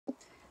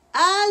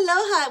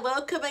Aloha,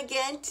 welcome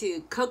again to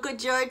Coco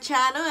Joy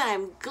channel, and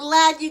I'm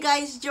glad you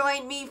guys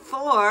joined me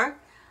for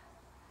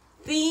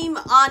theme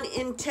on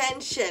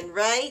intention,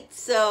 right?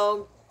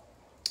 So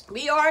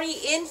we already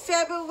in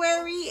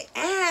February,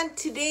 and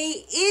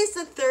today is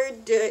the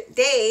third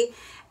day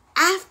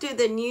after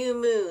the new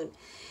moon.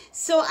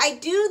 So I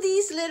do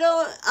these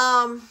little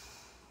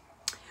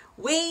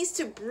ways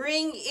to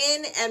bring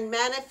in and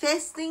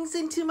manifest things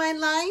into my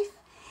life.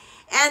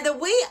 And the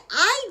way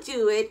I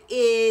do it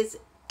is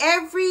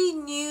every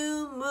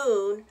new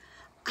moon,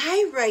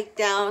 I write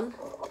down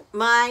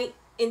my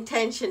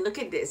intention. Look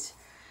at this.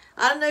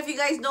 I don't know if you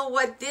guys know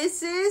what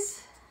this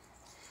is.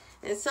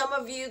 And some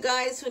of you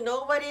guys who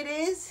know what it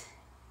is,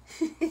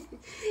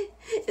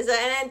 it's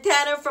an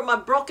antenna from a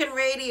broken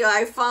radio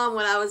I found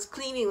when I was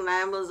cleaning. And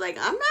I was like,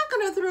 I'm not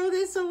going to throw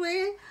this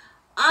away.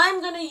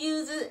 I'm going to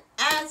use it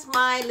as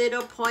my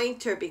little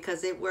pointer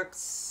because it works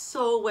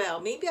so well.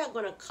 Maybe I'm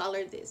going to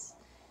color this.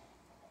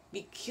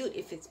 Be cute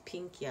if it's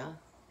pink, yeah.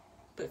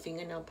 Put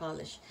fingernail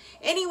polish.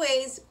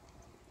 Anyways,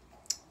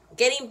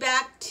 getting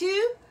back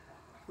to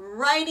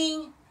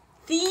writing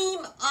theme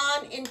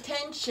on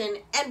intention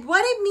and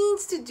what it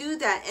means to do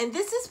that. And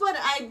this is what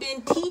I've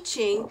been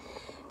teaching.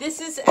 This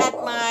is at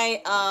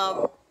my,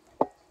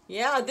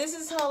 this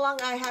is how long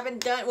I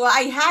haven't done. Well,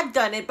 I have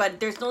done it, but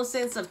there's no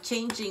sense of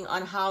changing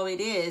on how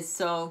it is.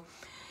 So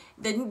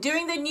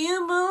during the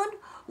new moon,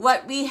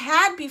 what we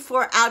had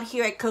before out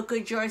here at Coco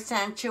Joy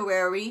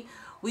Sanctuary,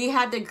 we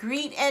had the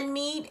greet and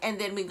meet, and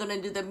then we're going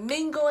to do the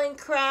mingle and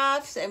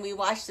crafts, and we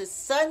watch the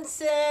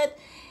sunset,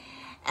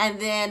 and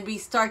then we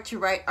start to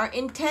write our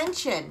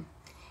intention.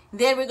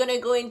 Then we're going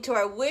to go into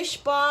our wish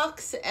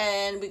box,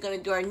 and we're going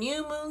to do our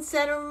new moon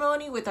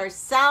ceremony with our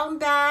sound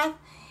bath,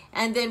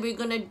 and then we're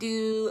going to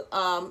do,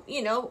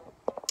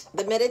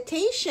 the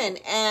meditation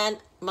and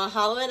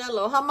mahalo and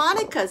aloha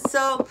monica.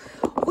 So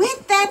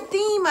with that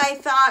theme, I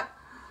thought,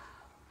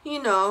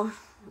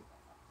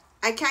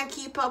 I can't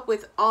keep up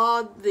with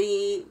all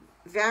the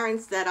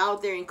variants that are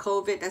out there in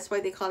COVID. That's why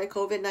they call it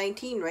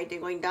COVID-19, right? They're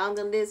going down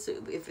the list.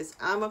 If it's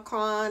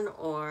Omicron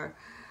or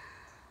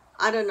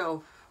I don't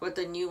know what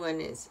the new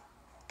one is.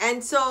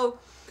 And so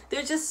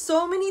there's just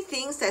so many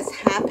things that's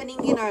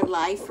happening in our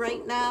life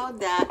right now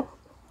that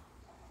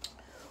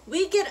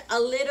we get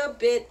a little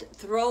bit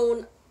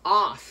thrown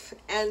off.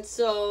 And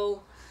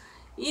so,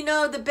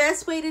 the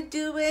best way to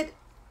do it,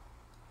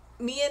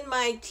 me and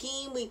my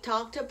team, we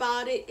talked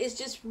about it, is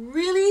just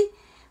really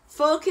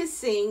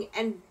focusing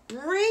and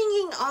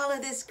bringing all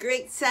of this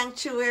great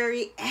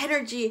sanctuary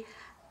energy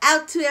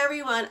out to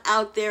everyone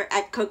out there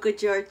at Coco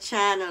Joy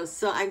channel.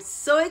 So I'm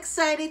so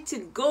excited to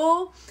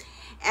go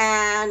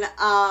and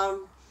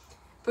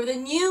for the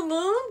new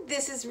moon,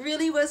 this is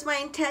really was my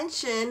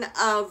intention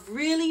of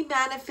really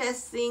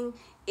manifesting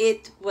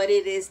it what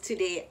it is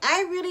today.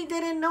 I really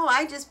didn't know.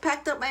 I just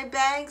packed up my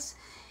bags,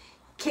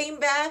 came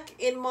back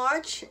in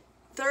March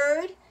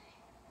 3rd.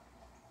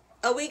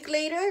 A week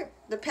later,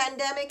 the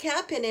pandemic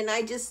happened, and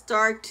I just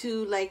start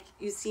to, like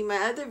you see my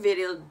other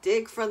video,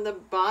 dig from the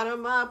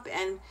bottom up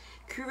and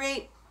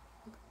create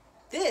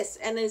this.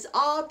 And it's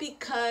all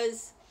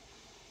because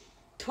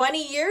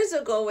 20 years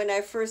ago when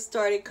I first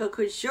started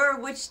Coco Joy,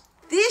 which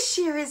this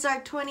year is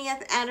our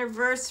 20th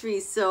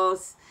anniversary. So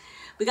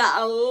we got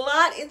a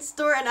lot in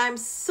store, and I'm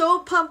so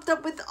pumped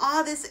up with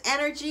all this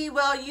energy.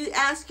 Well, you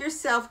ask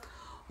yourself,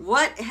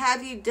 what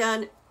have you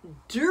done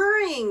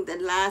during the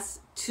last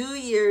 2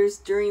 years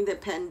during the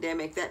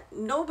pandemic that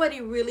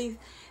nobody really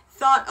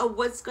thought of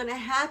what's going to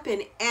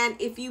happen? And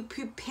if you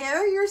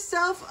prepare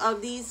yourself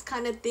of these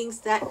kind of things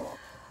that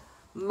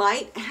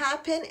might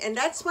happen, and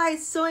that's why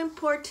it's so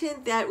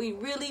important that we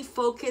really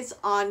focus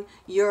on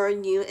your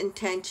new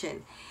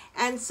intention.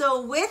 And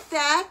so with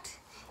that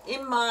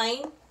in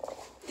mind,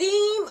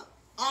 theme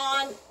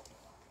on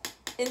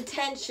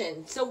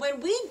intention. So when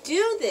we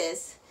do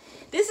this,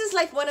 this is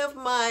like one of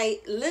my,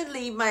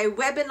 literally my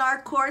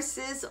webinar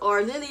courses,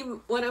 or literally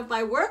one of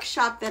my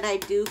workshops that I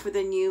do for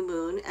the new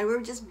moon. And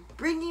we're just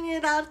bringing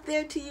it out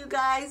there to you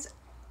guys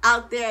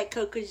out there at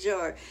Coco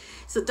Joy.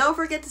 So don't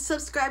forget to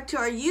subscribe to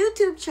our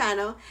YouTube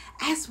channel,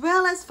 as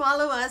well as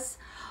follow us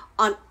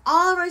on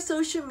all of our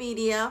social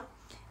media.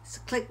 So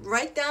click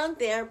right down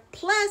there.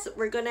 Plus,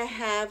 we're going to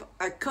have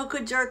our Coco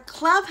Joy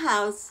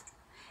Clubhouse,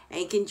 and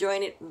you can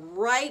join it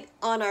right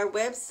on our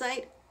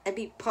website and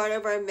be part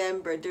of our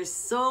member. There's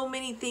so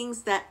many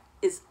things that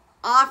is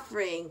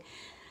offering.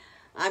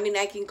 I mean,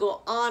 I can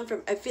go on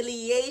from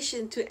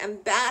affiliation to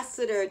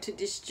ambassador to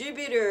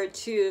distributor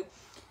to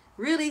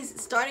really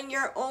starting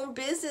your own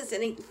business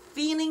and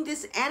feeling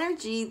this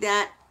energy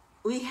that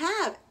we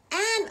have.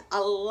 And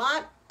a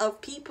lot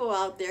of people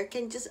out there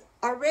can just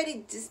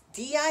already just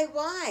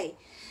DIY.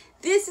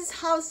 This is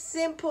how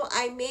simple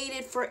I made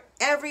it for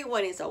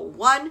everyone. It's a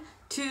 1,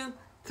 2,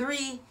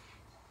 3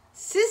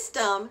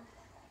 system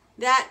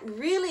that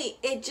really,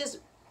 it just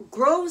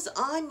grows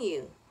on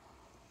you.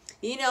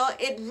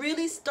 It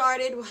really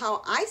started,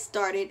 how I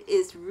started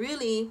is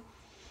really,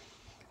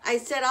 I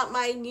set out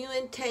my new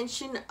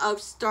intention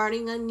of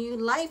starting a new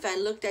life. I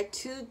looked at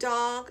 2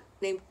 dogs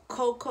named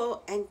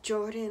Coco and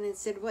Jordan and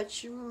said, what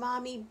should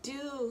mommy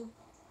do?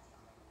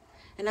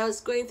 And I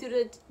was going through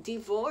the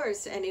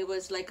divorce, and it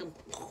was like a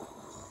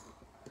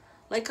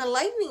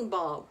lightning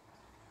bulb.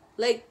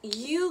 Like,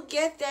 you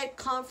get that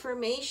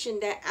confirmation,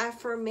 that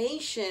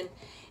affirmation,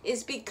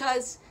 is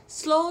because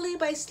slowly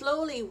by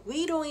slowly,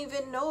 we don't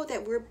even know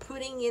that we're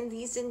putting in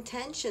these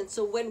intentions.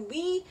 So when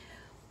we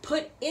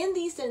put in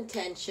these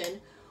intentions,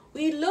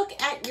 we look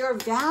at your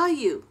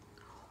value.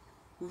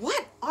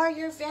 What are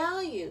your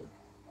value?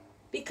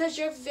 Because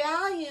your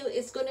value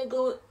is going to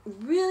go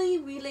really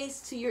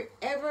relates to your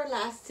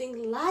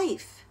everlasting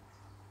life.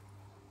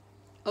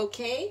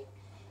 Okay?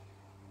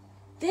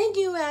 Then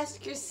you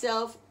ask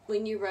yourself,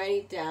 when you write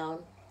it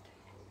down,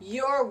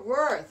 your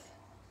worth.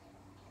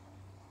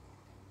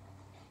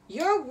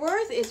 Your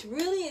worth is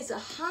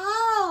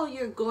how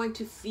you're going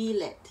to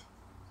feel it.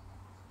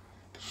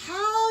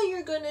 How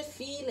you're going to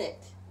feel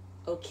it.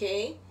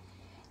 Okay?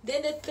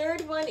 Then the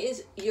third one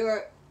is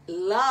your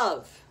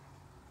love.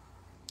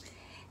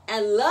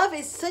 And love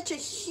is such a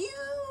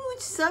huge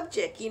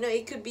subject. You know,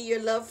 it could be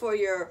your love for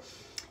your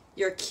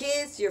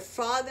kids, your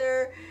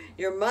father,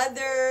 your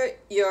mother,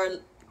 your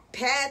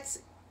pets,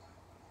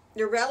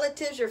 your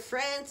relatives, your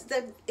friends.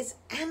 That it's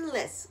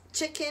endless.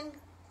 Chicken,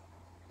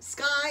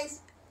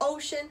 skies,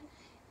 ocean.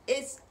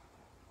 It's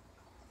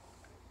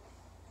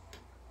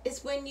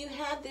when you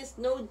have this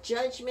no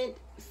judgment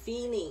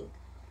feeling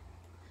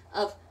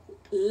of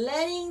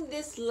letting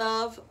this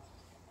love,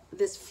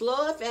 this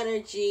flow of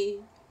energy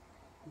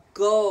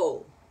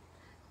go.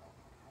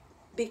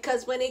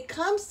 Because when it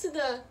comes to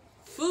the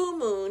full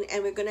moon,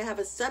 and we're going to have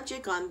a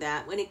subject on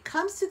that, when it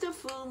comes to the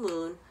full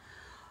moon,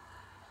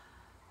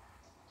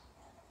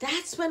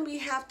 that's when we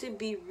have to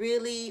be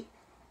really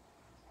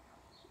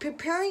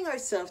preparing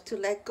ourselves to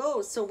let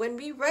go. So when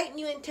we write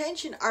new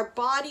intention, our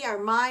body, our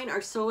mind,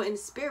 our soul, and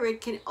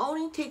spirit can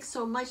only take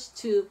so much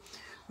to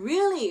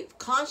really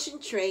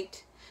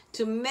concentrate,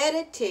 to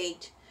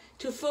meditate,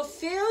 to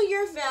fulfill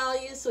your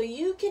value, so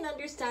you can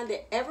understand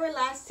the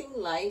everlasting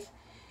life,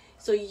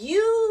 so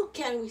you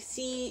can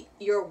see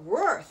your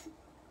worth,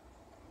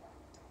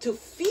 to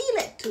feel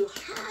it, to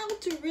how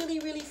to really,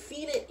 really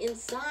feel it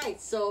inside.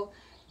 So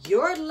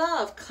your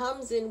love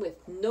comes in with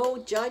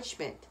no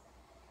judgment.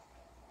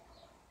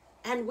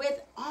 And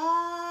with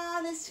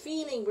all this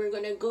feeling we're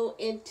going to go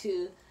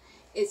into,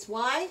 is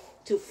why?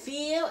 To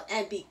feel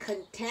and be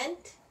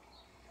content.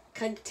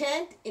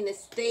 Content in a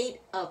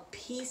state of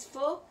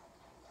peaceful,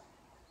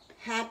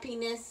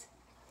 happiness,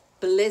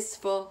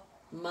 blissful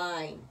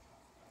mind.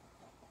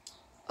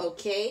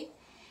 Okay?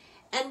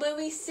 And when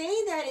we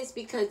say that, it's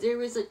because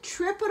there is a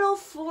triple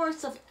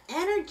force of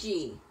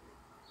energy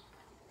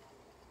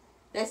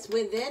that's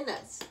within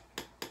us.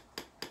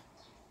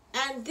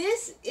 And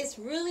this is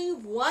really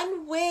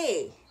one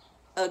way,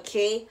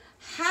 okay,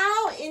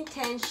 how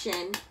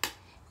intention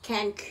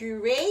can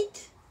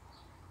create,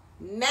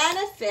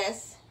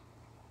 manifest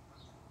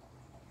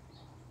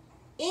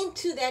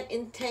into that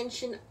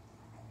intention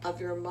of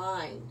your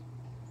mind.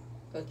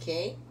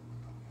 Okay?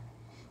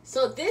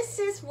 So this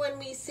is when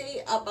we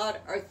say about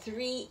our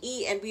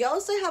 3E, and we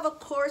also have a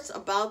course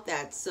about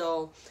that.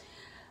 So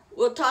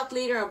we'll talk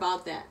later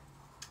about that.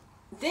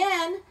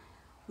 Then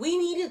we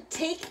need to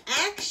take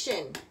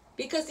action.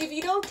 Because if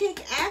you don't take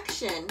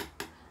action,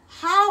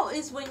 how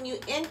is when you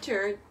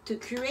enter to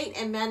create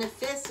and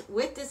manifest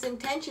with this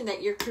intention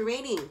that you're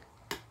creating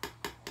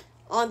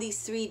on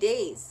these 3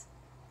 days?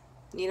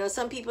 You know,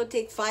 some people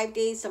take 5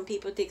 days, some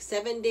people take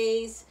 7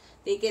 days.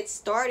 They get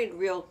started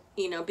real,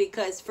 you know,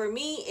 because for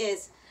me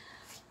is,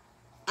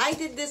 I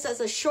did this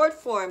as a short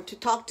form to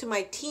talk to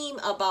my team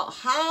about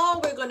how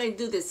we're going to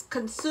do this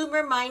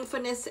consumer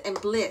mindfulness and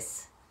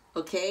bliss.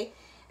 Okay.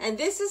 And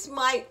this is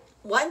my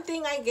one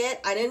thing I get.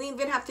 I didn't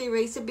even have to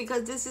erase it,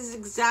 because this is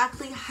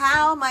exactly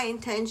how my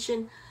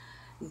intention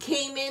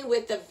came in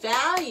with the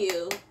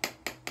value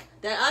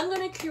that I'm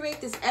going to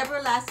create this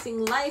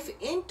everlasting life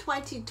in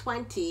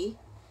 2020.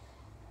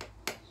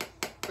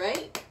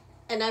 Right?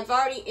 And I've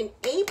already, in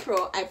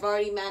April, I've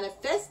already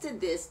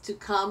manifested this to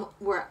come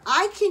where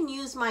I can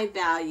use my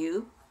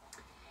value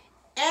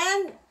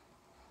and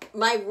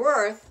my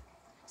worth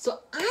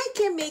so I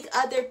can make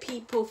other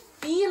people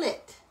feel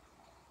it.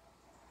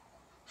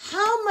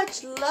 How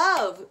much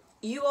love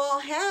you all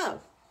have.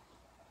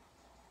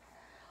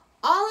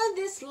 All of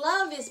this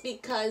love is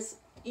because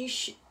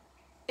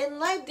in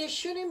life, there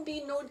shouldn't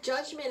be no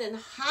judgment in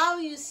how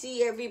you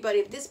see everybody.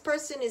 If this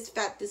person is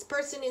fat, this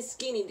person is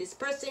skinny, this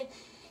person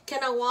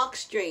cannot walk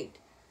straight,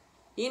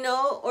 you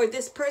know, or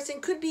this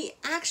person could be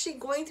actually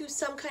going through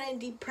some kind of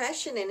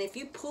depression. And if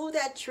you pull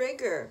that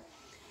trigger,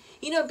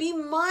 you know, be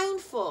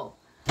mindful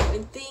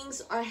when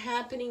things are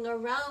happening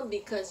around,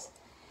 because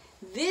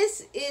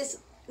this is,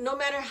 no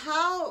matter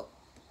how,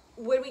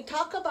 when we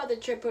talk about the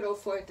triple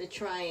force, the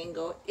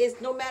triangle,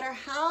 is no matter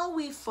how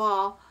we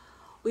fall,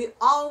 we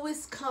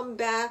always come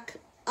back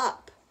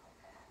up.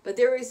 But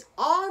there is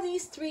all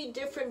these 3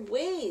 different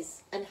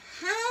ways and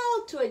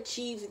how to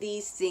achieve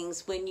these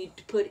things when you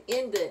put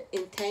in the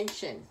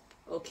intention.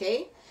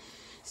 Okay?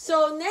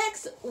 So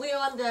next, we're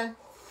on the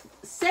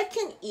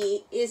second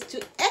E is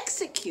to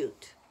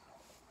execute.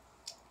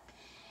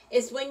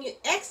 Is when you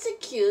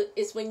execute,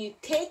 is when you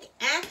take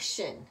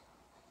action.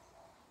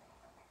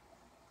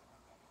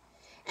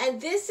 And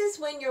this is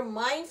when your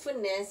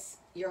mindfulness,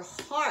 your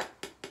heart,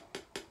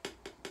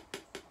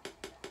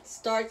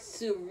 starts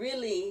to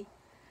really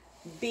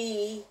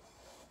be,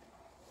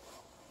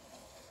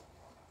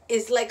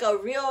 is like a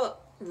real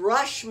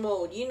rush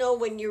mode. You know,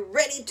 when you're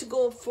ready to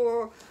go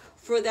for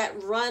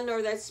that run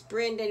or that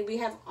sprint, and we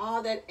have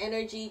all that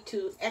energy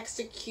to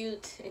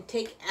execute and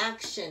take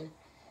action.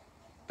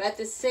 But at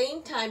the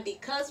same time,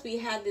 because we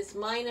have this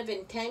mind of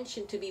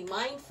intention to be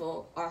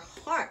mindful, our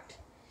heart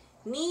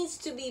needs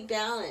to be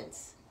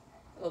balanced,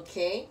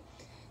 okay?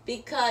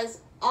 Because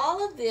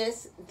all of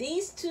this,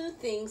 these two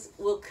things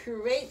will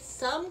create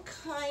some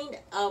kind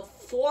of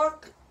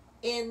fork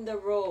in the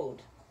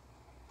road,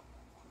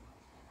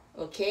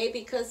 okay?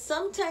 Because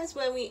sometimes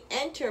when we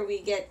enter,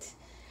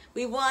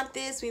 we want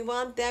this, we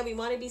want that, we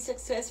want to be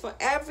successful.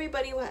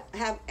 Everybody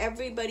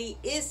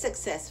is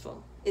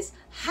successful. It's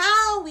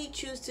how we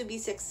choose to be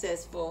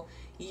successful,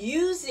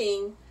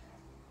 using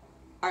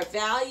our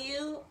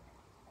value,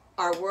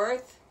 our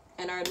worth,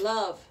 and our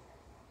love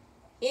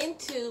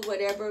into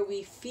whatever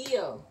we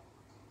feel.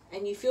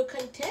 And you feel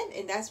content,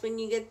 and that's when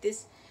you get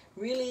this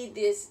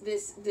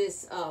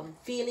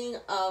feeling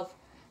of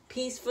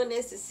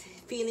peacefulness, this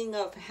feeling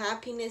of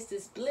happiness,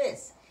 this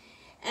bliss.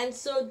 And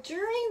so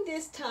during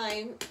this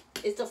time,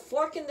 it's a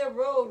fork in the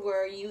road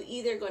where you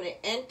either going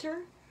to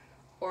enter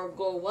or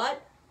go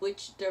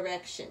which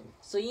direction.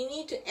 So you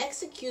need to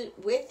execute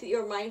with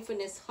your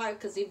mindfulness heart,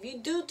 because if you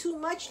do too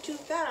much too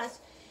fast,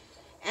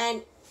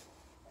 and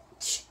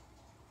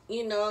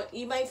you know,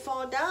 you might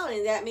fall down,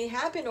 and that may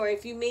happen. Or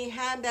if you may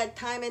have that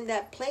time and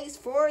that place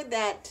for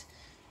that,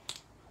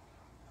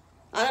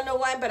 I don't know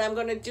why, but I'm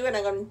going to do it.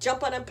 I'm going to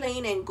jump on a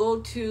plane and go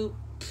to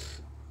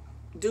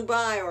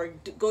Dubai, or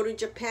go to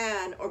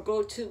Japan, or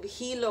go to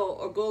Hilo,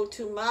 or go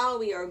to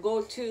Maui, or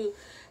go to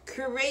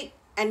Kuwait,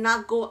 and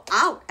not go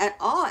out at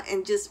all,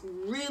 and just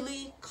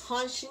really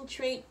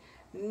concentrate,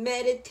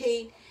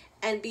 meditate,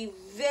 and be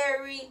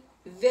very,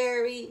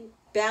 very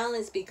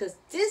balanced, because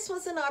this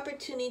was an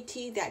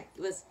opportunity that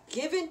was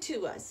given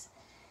to us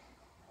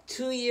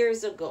 2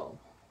 years ago.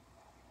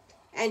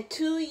 And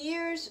 2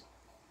 years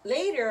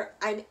later,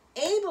 I'm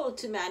able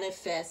to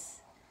manifest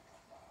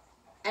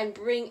and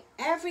bring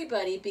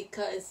everybody,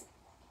 because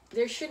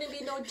there shouldn't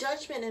be no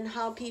judgment in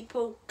how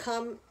people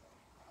come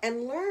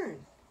and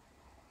learn.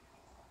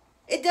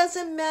 It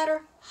doesn't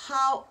matter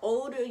how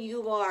old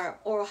you are,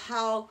 or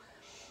how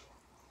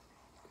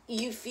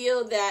you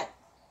feel that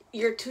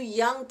you're too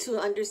young to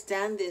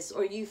understand this,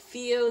 or you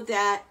feel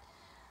that,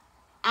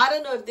 I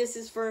don't know if this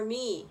is for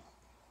me.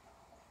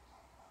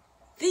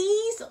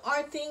 These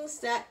are things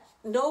that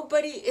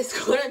nobody is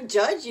going to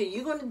judge you.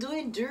 You're going to do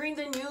it during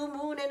the new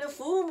moon and the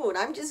full moon.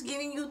 I'm just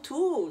giving you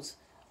tools,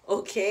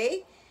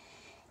 okay?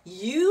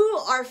 You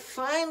are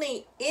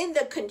finally in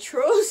the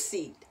control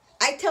seat.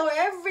 I tell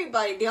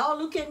everybody, they all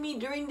look at me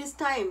during this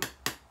time,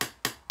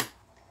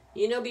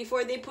 you know,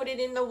 before they put it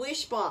in the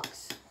wish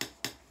box.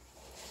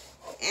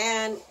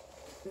 And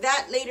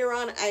that later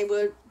on I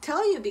will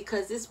tell you,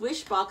 because this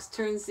wish box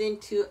turns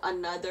into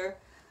another,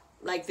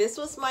 like this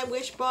was my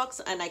wish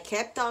box, and I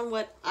kept on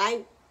what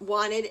I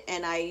wanted,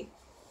 and I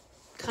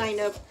kind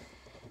of,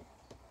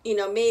 you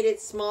know, made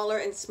it smaller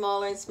and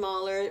smaller and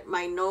smaller,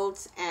 my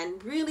notes,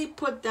 and really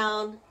put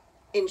down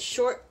in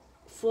short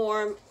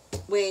form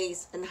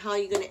ways and how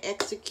you're going to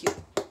execute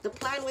the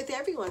plan with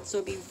everyone. So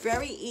it'll be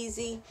very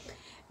easy,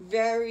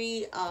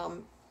 very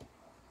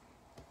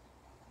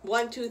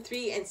 1, 2,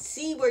 3, and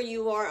see where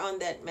you are on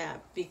that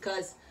map.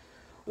 Because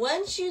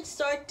once you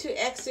start to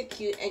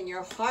execute and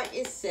your heart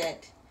is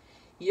set,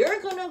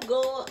 you're gonna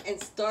go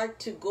and start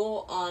to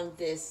go on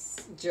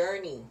this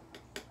journey,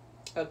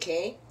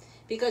 okay?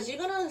 Because you're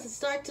gonna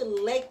start to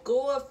let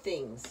go of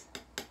things.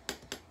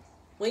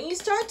 When you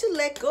start to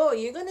let go,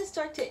 you're gonna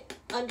start to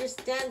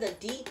understand the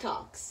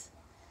detox.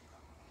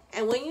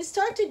 And when you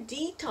start to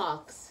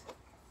detox,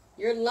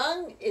 your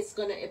lung is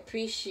gonna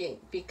appreciate,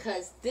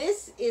 because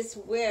this is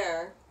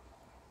where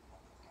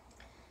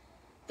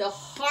the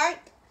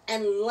heart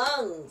and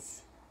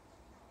lungs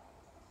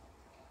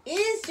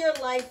is your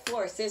life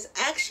force. There's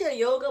actually a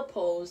yoga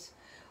pose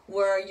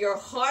where your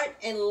heart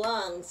and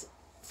lungs,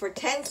 for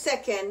 10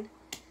 seconds,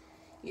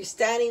 you're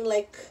standing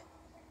like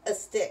a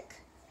stick.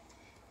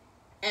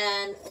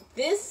 And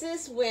this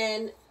is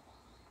when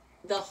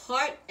the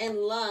heart and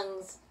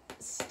lungs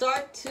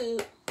start to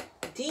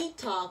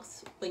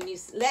detox, when you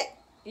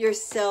let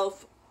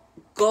yourself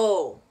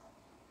go.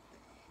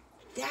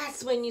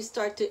 That's when you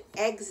start to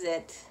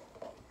exit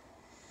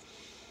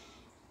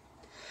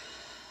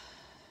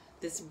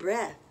this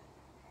breath.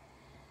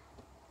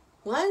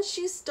 Once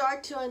you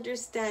start to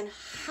understand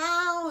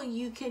how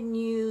you can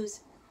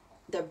use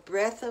the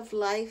breath of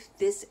life,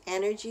 this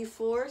energy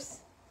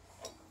force,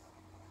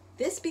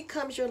 this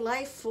becomes your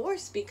life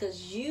force,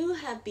 because you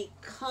have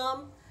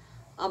become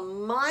a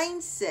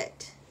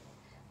mindset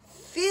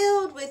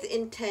filled with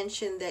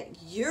intention that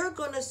you're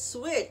going to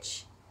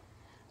switch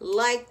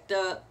like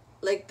the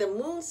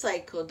moon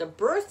cycle, the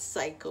birth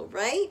cycle,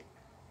 right?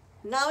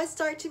 Now it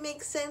starts to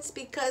make sense,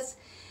 because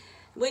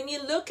when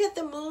you look at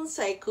the moon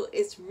cycle,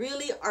 it's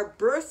really our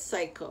birth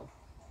cycle.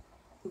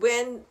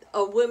 When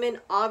a woman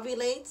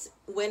ovulates,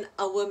 when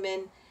a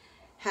woman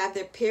have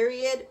their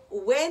period,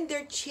 when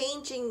they're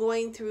changing,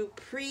 going through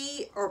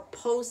pre or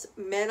post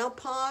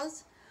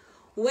menopause,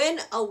 when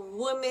a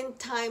woman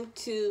time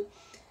to,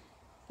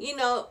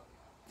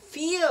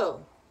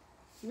 feel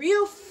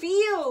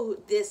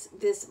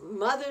this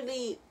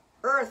motherly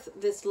earth,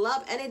 this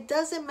love. And it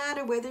doesn't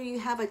matter whether you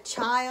have a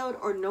child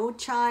or no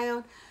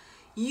child,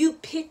 you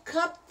pick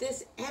up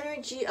this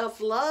energy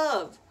of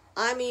love.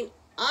 I mean,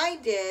 I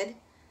did,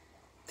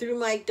 through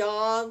my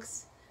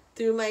dogs,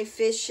 through my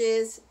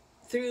fishes,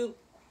 through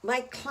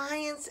my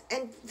clients,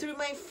 and through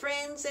my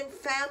friends and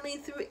family,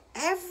 through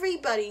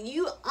everybody.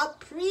 You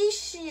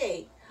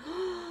appreciate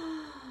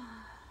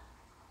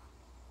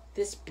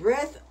this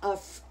breath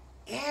of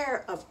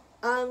air of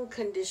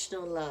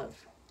unconditional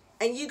love.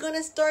 And you're going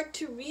to start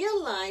to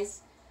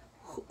realize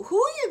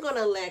who you're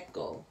going to let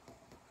go.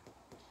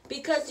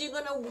 Because you're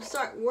going to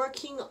start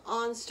working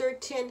on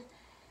certain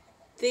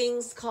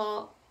things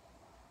called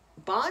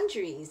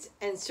boundaries,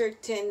 and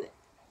certain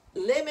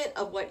limit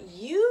of what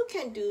you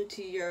can do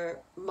to your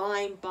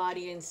mind,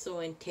 body, and soul,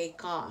 and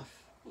take off,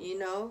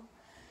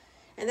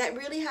 And that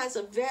really has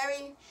a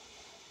very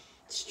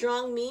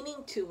strong meaning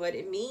to what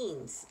it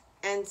means.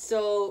 And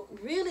so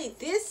really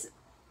this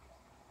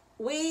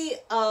way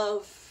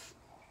of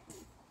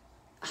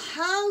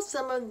how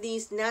some of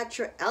these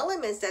natural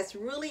elements that's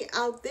really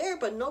out there,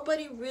 but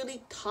nobody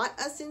really taught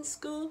us in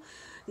school.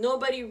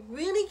 Nobody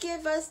really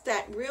gave us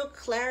that real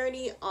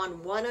clarity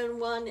on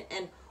one-on-one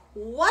and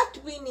what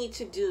we need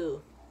to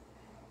do.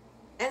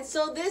 And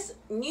so this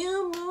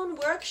new moon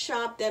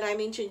workshop that I'm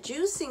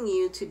introducing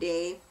you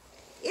today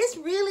is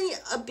really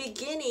a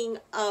beginning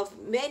of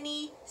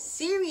many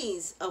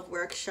series of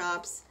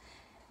workshops,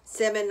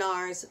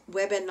 seminars,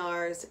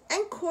 webinars,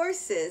 and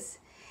courses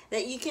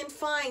that you can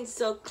find.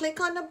 So click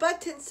on the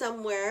button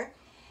somewhere,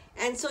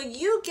 and so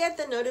you get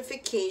the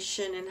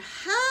notification and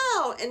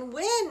how and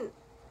when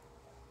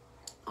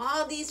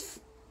all these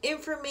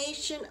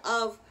information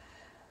of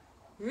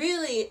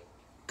really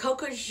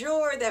Coco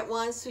Jour that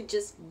wants to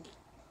just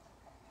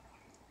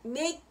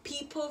make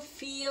people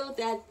feel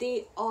that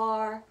they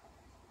are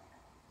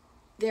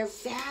their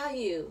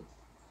value,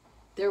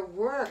 their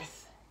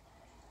worth,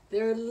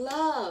 their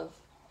love.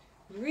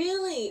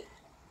 Really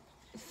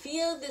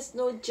feel this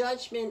no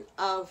judgment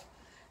of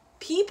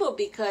people,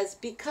 because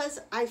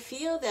I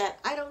feel that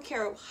I don't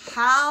care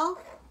how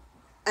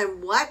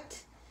and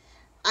what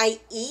I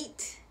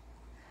eat,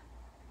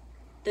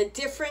 the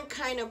different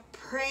kind of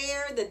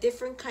prayer, the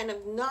different kind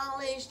of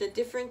knowledge, the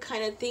different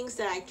kind of things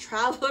that I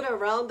traveled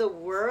around the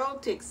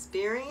world to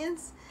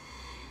experience.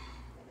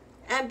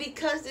 And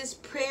because this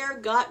prayer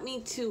got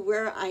me to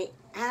where I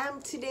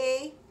am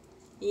today,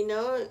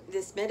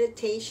 this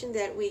meditation,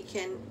 that we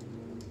can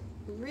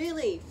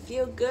really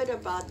feel good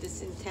about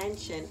this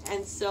intention.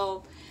 And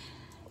so,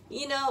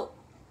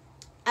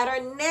 at our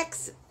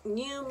next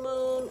new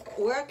moon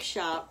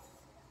workshop,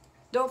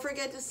 don't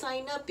forget to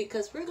sign up,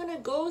 because we're going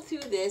to go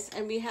through this,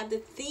 and we have the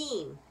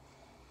theme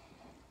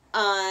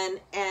on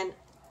and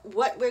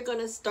what we're going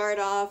to start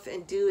off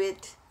and do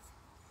it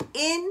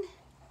in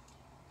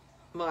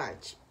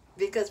March,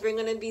 because we're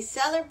going to be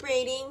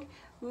celebrating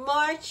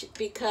March,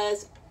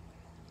 because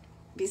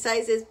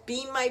besides this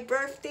being my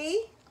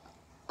birthday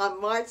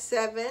on March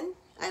 7th,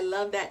 I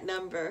love that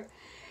number,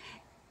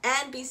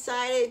 and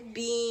beside it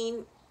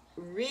being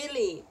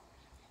really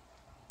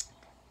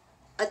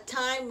a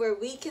time where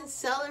we can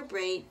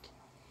celebrate,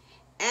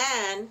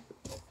 and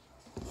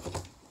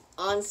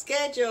on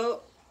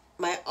schedule,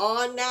 my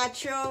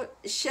all-natural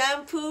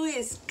shampoo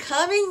is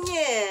coming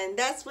in.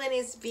 That's when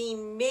it's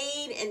being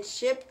made and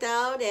shipped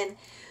out, and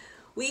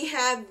we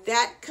have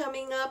that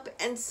coming up.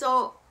 And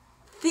so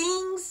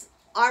things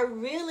are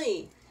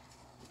really,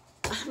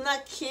 I'm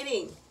not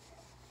kidding.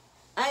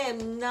 I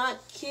am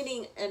not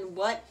kidding. And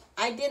what,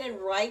 I didn't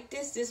write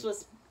this. This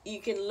was, you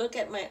can look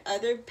at my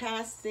other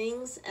past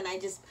things, and I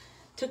just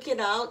took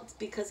it out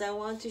because I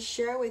want to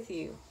share with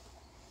you.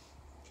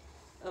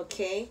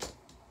 Okay?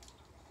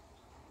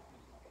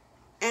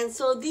 And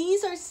so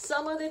these are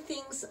some of the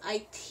things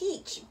I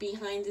teach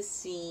behind the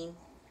scene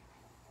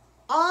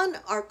on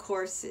our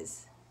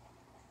courses.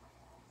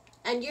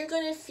 And you're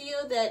going to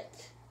feel that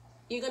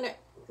you're going to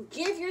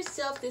give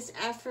yourself this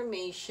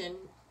affirmation.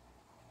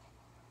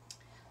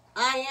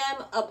 I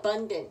am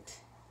abundant.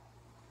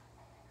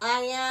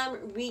 I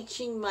am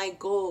reaching my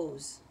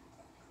goals.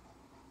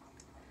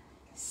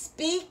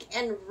 Speak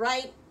and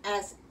write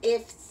as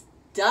if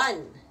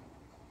done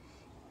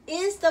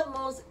is the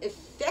most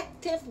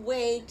effective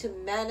way to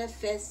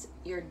manifest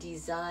your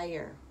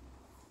desire.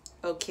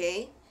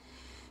 Okay?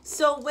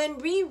 So when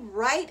we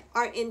write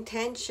our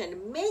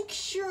intention, make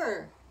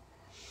sure,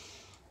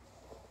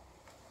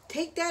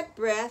 take that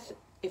breath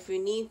if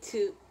you need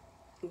to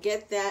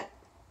get that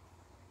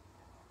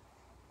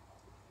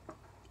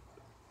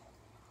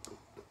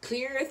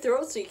Clear your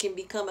throat so you can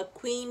become a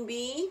queen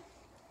bee.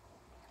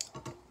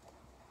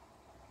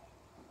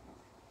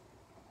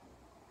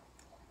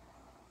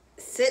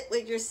 Sit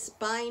with your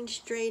spine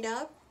straight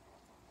up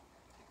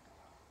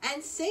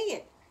and say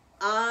it.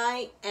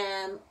 I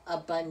am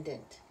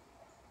abundant.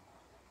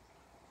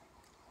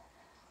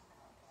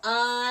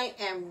 I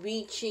am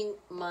reaching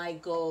my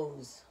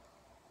goals.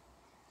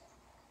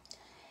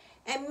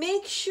 And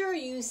make sure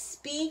you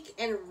speak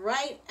and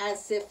write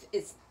as if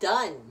it's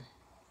done.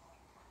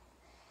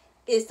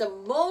 It's the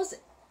most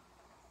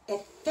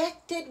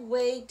effective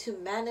way to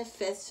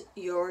manifest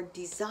your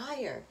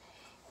desire.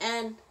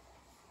 And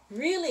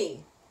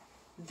really,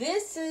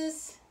 this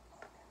is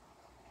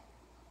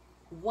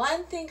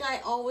one thing I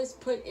always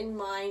put in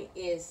mind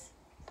is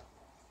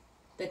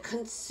the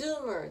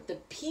consumer, the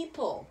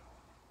people,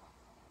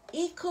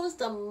 equals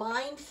the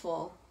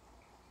mindful,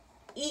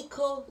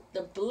 equal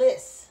the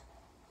bliss.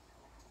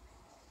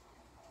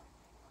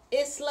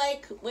 It's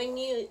like when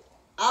you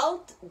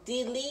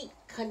delete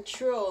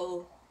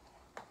control,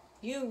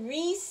 you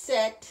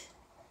reset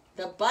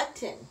the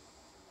button,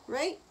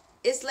 right?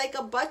 It's like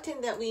a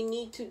button that we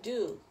need to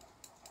do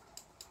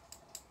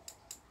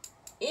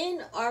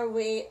in our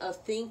way of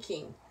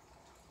thinking.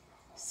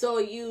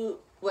 So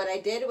what I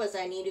did was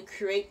I need to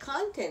create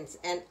contents,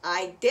 and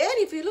I did.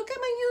 If you look at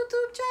my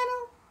YouTube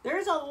channel,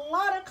 there's a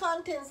lot of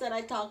contents that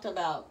I talked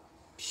about.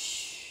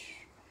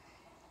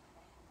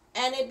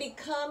 And it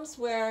becomes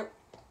where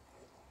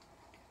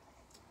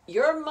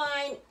your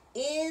mind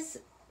is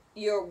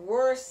your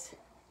worst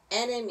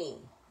enemy,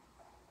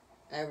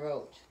 I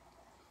wrote.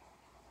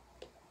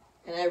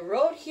 And I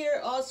wrote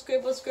here all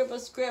scribble, scribble,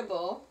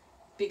 scribble,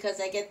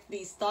 because I get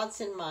these thoughts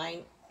in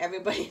mind.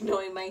 Everybody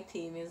knowing my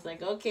team is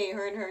like, okay,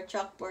 her and her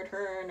chalkboard,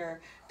 her and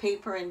her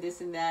paper and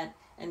this and that.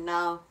 And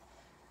now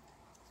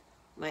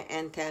my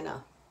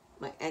antenna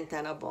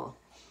ball.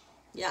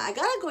 Yeah, I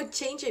gotta go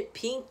change it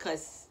pink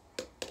because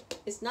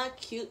it's not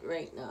cute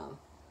right now.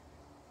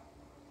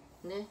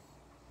 Nah.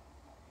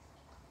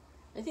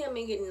 I think I'll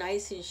make it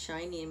nice and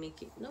shiny and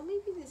make it, no,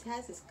 maybe this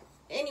has this.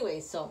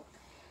 Anyway, so,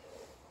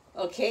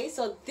 okay,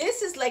 so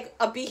this is like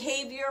a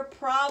behavior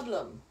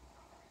problem,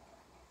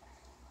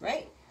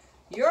 right?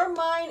 Your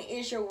mind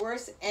is your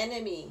worst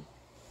enemy.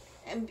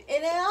 And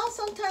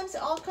sometimes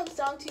it all comes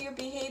down to your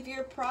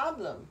behavior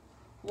problem.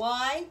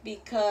 Why?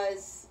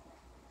 Because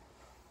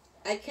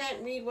I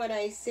can't read what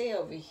I say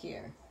over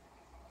here.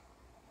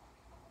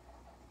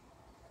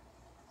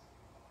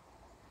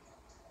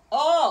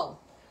 Oh,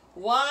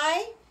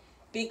 why?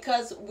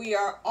 Because we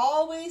are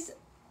always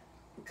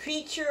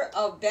creature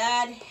of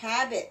bad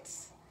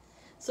habits.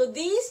 So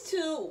these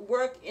two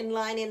work in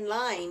line.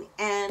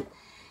 And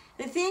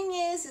the thing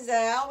is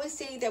that I always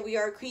say that we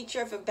are a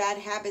creature of bad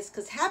habits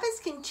because habits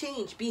can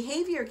change,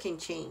 behavior can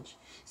change.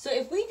 So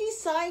if we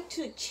decide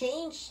to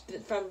change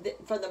from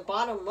the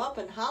bottom up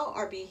and how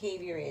our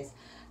behavior is,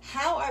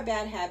 how our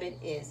bad habit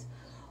is,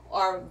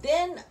 or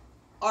then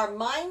our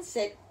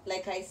mindset,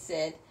 like I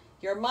said,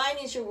 your mind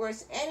is your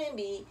worst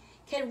enemy,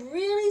 can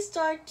really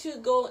start to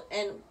go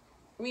and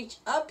reach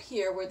up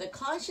here where the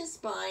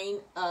conscious mind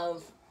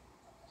of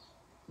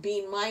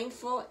being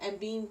mindful and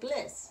being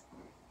bliss.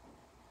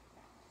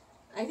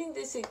 I think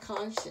this is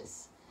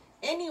conscious.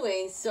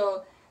 Anyway,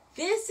 so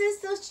this is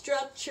the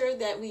structure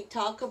that we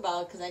talk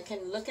about because I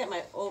can look at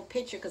my old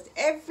picture because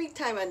every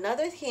time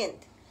another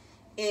hint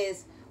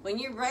is when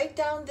you write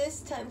down this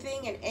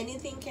thing and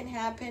anything can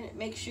happen,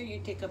 make sure you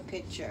take a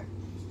picture.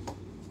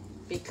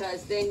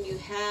 Because then you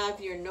have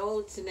your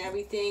notes and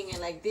everything, and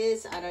like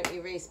this, I don't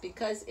erase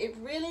because it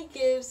really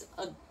gives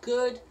a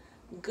good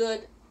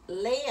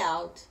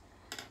layout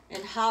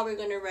and how we're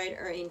going to write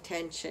our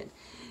intention.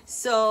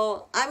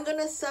 So I'm going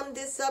to sum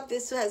this up.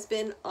 This has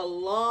been a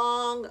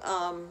long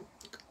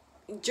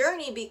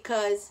journey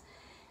because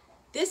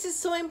this is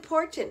so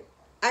important.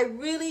 I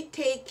really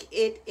take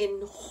it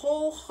in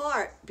whole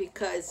heart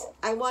because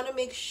I want to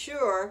make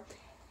sure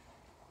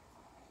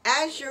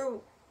as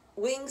your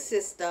wing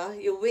sister,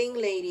 your wing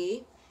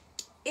lady,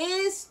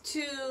 is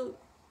to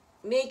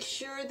make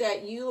sure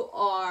that you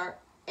are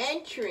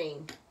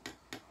entering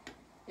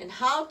and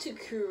how to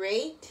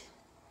create,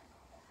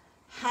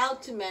 how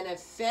to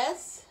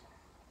manifest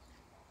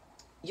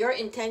your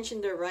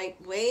intention the right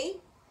way,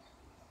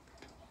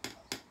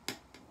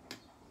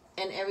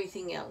 and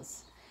everything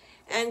else.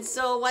 And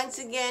so once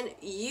again,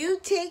 you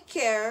take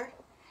care.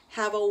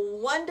 Have a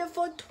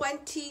wonderful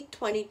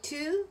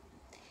 2022.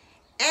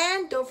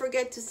 And don't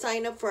forget to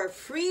sign up for a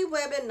free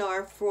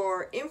webinar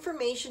for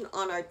information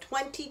on our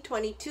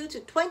 2022 to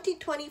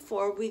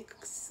 2024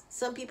 weeks.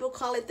 Some people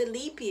call it the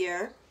leap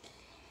year.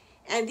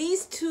 And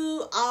these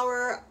 2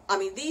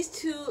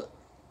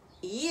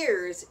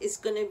 years is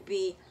going to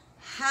be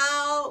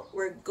how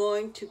we're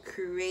going to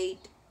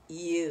create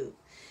you.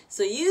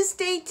 So you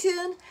stay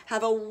tuned.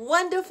 Have a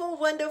wonderful,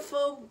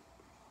 wonderful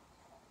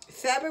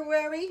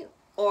February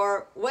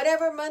or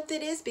whatever month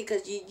it is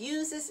because you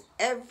use this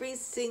every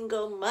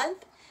single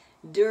month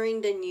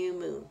during the new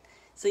moon.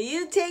 So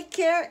you take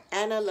care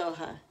and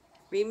aloha.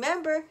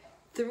 Remember,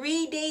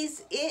 3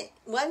 days in,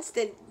 once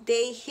the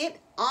day hit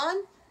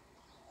on,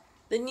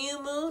 The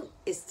new moon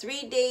is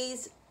 3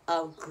 days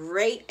of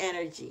great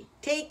energy.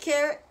 Take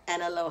care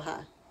and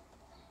aloha.